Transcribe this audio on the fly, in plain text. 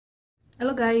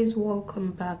Hello guys,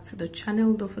 welcome back to the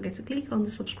channel. Don't forget to click on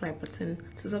the subscribe button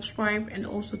to subscribe and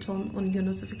also turn on your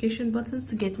notification buttons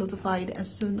to get notified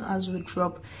as soon as we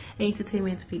drop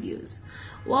entertainment videos.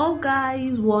 Well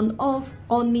guys, one of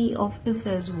Ooni of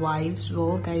Ife's wives,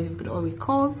 well guys, if you could all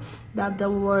recall that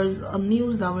there was a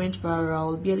news that went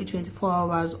viral barely 24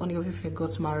 hours Ooni of Ife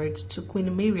got married to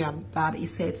Queen Mariam, that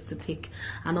is set to take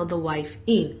another wife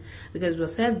in, because it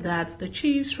was said that the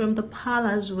chiefs from the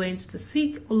palace went to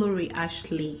seek Olori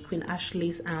Ashley, Queen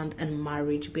Ashley's hand in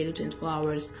marriage barely 24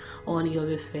 hours Ooni of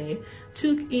Ife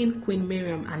took in Queen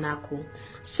Mariam Anako.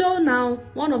 So now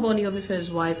one of Ooni of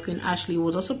Ife's wife, Queen Ashley,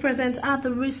 was also present at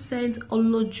the recent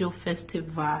Olojo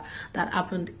festival that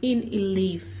happened in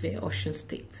Ile-Ife, Osun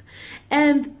State.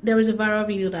 And there is a viral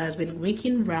video that has been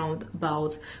making round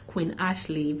about Queen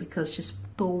Ashley because she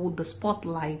stole the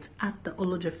spotlight at the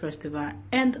Olojo festival,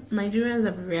 and Nigerians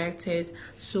have reacted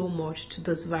so much to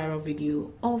this viral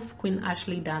video of Queen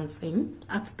Ashley dancing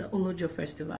at the Olojo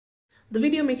festival. The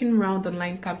video making round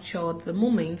online captured the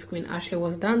moment Queen Ashley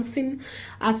was dancing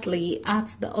at the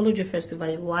Olojo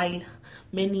festival while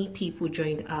many people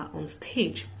joined her on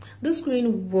stage. This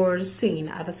queen was seen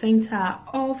at the center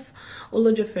of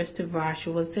Olojo festival. She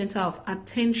was center of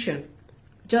attention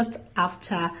just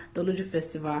after the Olojo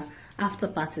festival, after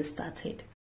party started.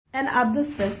 And at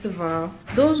this festival,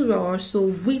 those who were also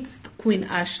with Queen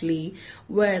Ashley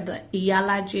were the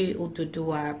Iyalaje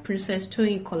Ododuwa, Princess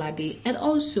Toyin Kolade, and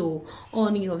also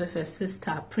Ooni of Ife's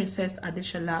sister, Princess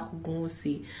Adeshola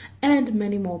Ogunwusi, and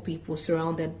many more people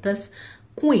surrounded this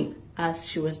queen as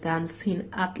she was dancing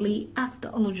at the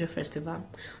Olojo festival.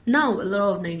 Now, a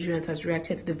lot of Nigerians has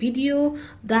reacted to the video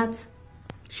that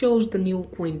shows the new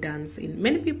queen dancing.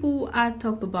 Many people had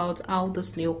talked about how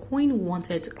this new queen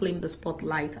wanted to claim the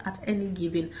spotlight at any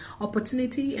given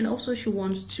opportunity, and also she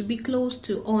wants to be close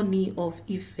to Ooni of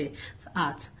Ife's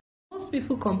heart. Most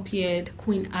people compared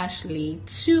Queen Ashley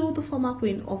to the former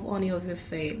queen of Ooni of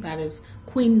Ife, that is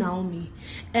Queen Naomi,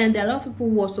 and a lot of people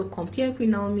who also compare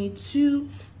Queen Naomi to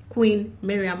Queen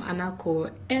Mariam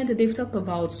Anako, and they've talked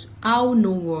about how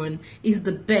no one is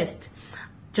the best,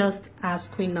 just as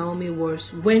Queen Naomi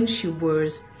was when she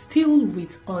was still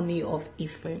with Ooni of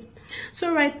Ife.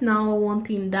 So right now, one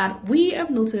thing that we have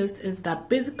noticed is that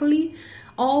basically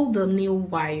all the new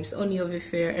wives Ooni of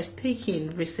Ife is taking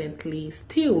recently,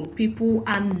 still people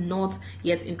are not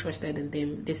yet interested in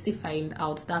them. They still find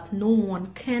out that no one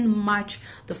can match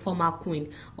the former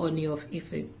queen Ooni of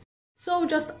Ife. So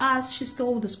just as she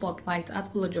stole the spotlight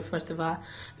at Olojo Festival,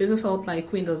 people felt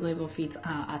like Queen does not even fit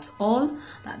her at all.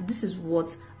 That this is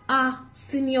what our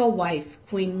senior wife,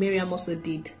 Queen Mariam, also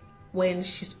did when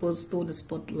she stole the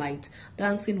spotlight,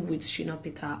 dancing with Shina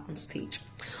Peter on stage.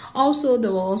 Also,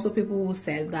 there were also people who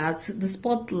said that the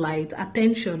spotlight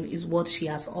attention is what she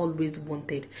has always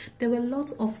wanted. There were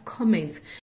lots of comments.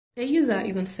 A user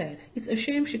even said, "It's a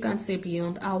shame she can't say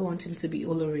beyond her wanting to be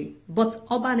Olori, but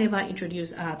Oba never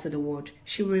introduced her to the world.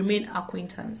 She will remain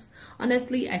acquaintance.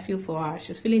 Honestly, I feel for her.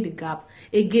 She's filling the gap.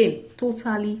 Again,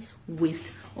 totally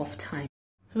waste of time."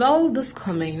 Well, this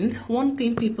comment, one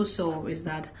thing people saw is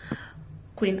that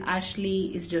Queen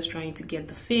Ashley is just trying to get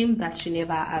the fame that she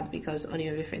never had because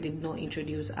Ooni of Ife did not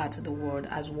introduce her to the world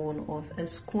as one of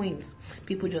his queens.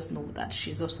 People just know that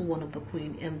she's also one of the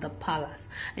queen in the palace,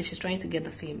 and she's trying to get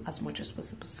the fame as much as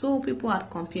possible. So people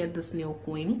had compared this new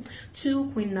queen to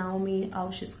Queen Naomi, how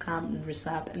she's calm and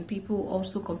reserved, and people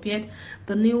also compared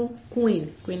the new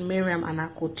queen, Queen Mariam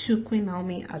Anako, to Queen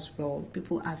Naomi as well.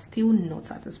 People are still not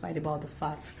satisfied about the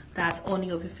fact that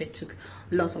Ooni of Ife took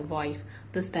lots of wives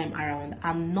this time around,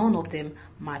 and none of them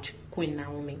match Queen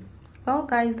Naomi. Well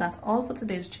guys, that's all for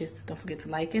today's gist. Don't forget to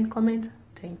like and comment.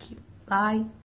 Thank you. Bye.